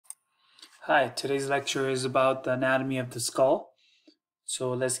Hi, today's lecture is about the anatomy of the skull.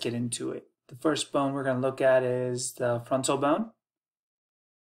 So let's get into it. The first bone we're going to look at is the frontal bone,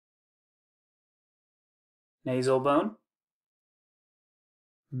 nasal bone,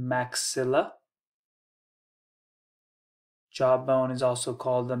 maxilla. Jawbone is also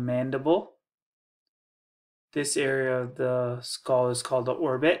called the mandible. This area of the skull is called the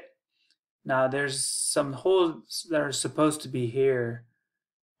orbit. Now there's some holes that are supposed to be here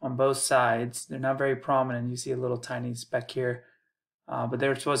on both sides. They're not very prominent. You see a little tiny speck here. But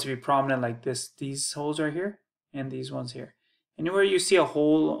they're supposed to be prominent like this. These holes are here and these ones here. Anywhere you see a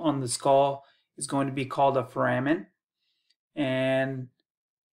hole on the skull is going to be called a foramen. And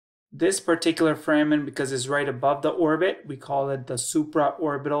this particular foramen, because it's right above the orbit, we call it the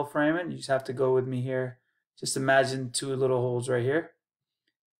supraorbital foramen. You just have to go with me here. Just imagine two little holes right here.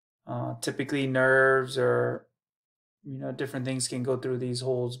 Typically nerves or different things can go through these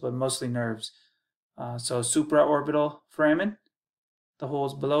holes, but mostly nerves. So supraorbital foramen. The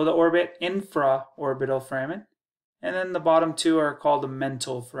holes below the orbit, infraorbital foramen, and then the bottom two are called the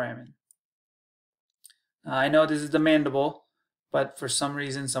mental foramen. I know this is the mandible, but for some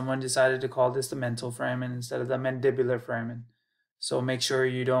reason someone decided to call this the mental foramen instead of the mandibular foramen. So make sure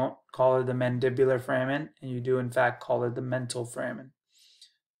you don't call it the mandibular foramen, and you do in fact call it the mental foramen.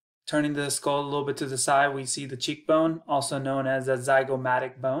 Turning the skull a little bit to the side, we see the cheekbone, also known as the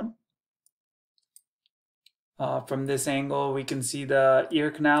zygomatic bone. From this angle, we can see the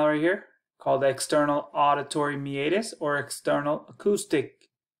ear canal right here, called the external auditory meatus or external acoustic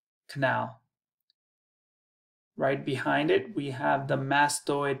canal. Right behind it, we have the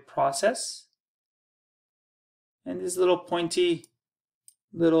mastoid process. And this little pointy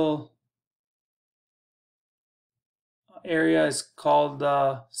little area is called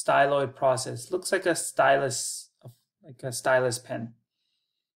the styloid process. Looks like a stylus pen,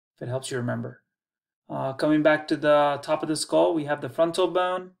 if it helps you remember. Coming back to the top of the skull, we have the frontal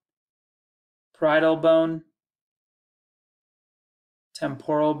bone, parietal bone,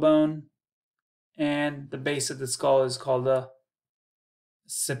 temporal bone, and the base of the skull is called the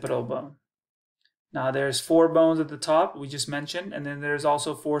occipital bone. Now there's 4 bones at the top we just mentioned, and then there's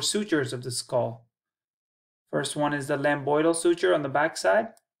also 4 sutures of the skull. First one is the lambdoidal suture on the back side.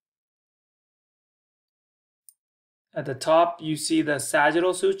 At the top, you see the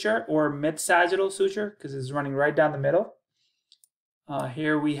sagittal suture or mid-sagittal suture because it's running right down the middle.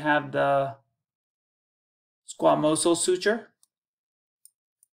 Here we have the squamosal suture.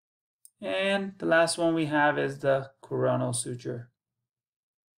 And the last one we have is the coronal suture.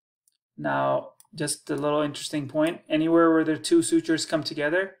 Now, just a little interesting point. Anywhere where the 2 sutures come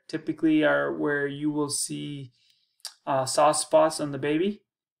together typically are where you will see soft spots on the baby.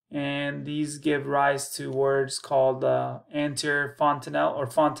 And these give rise to words called anterior fontanelle or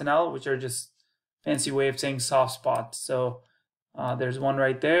fontanelle, which are just fancy way of saying soft spots. So there's one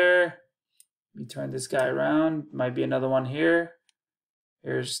right there. Let me turn this guy around. Might be another one here.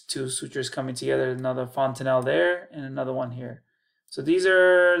 Here's 2 sutures coming together. Another fontanelle there and another one here. So these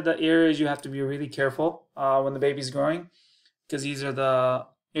are the areas you have to be really careful when the baby's growing, because these are the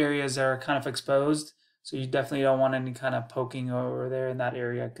areas that are kind of exposed. So you definitely don't want any kind of poking over there in that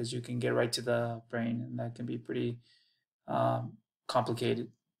area, because you can get right to the brain, and that can be pretty complicated.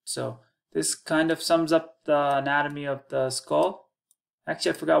 So this kind of sums up the anatomy of the skull.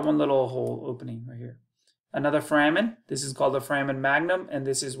 Actually, I forgot one little hole opening right here. Another foramen. This is called the foramen magnum, and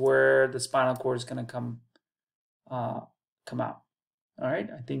this is where the spinal cord is going to come out. All right,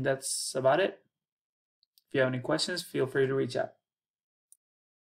 I think that's about it. If you have any questions, feel free to reach out.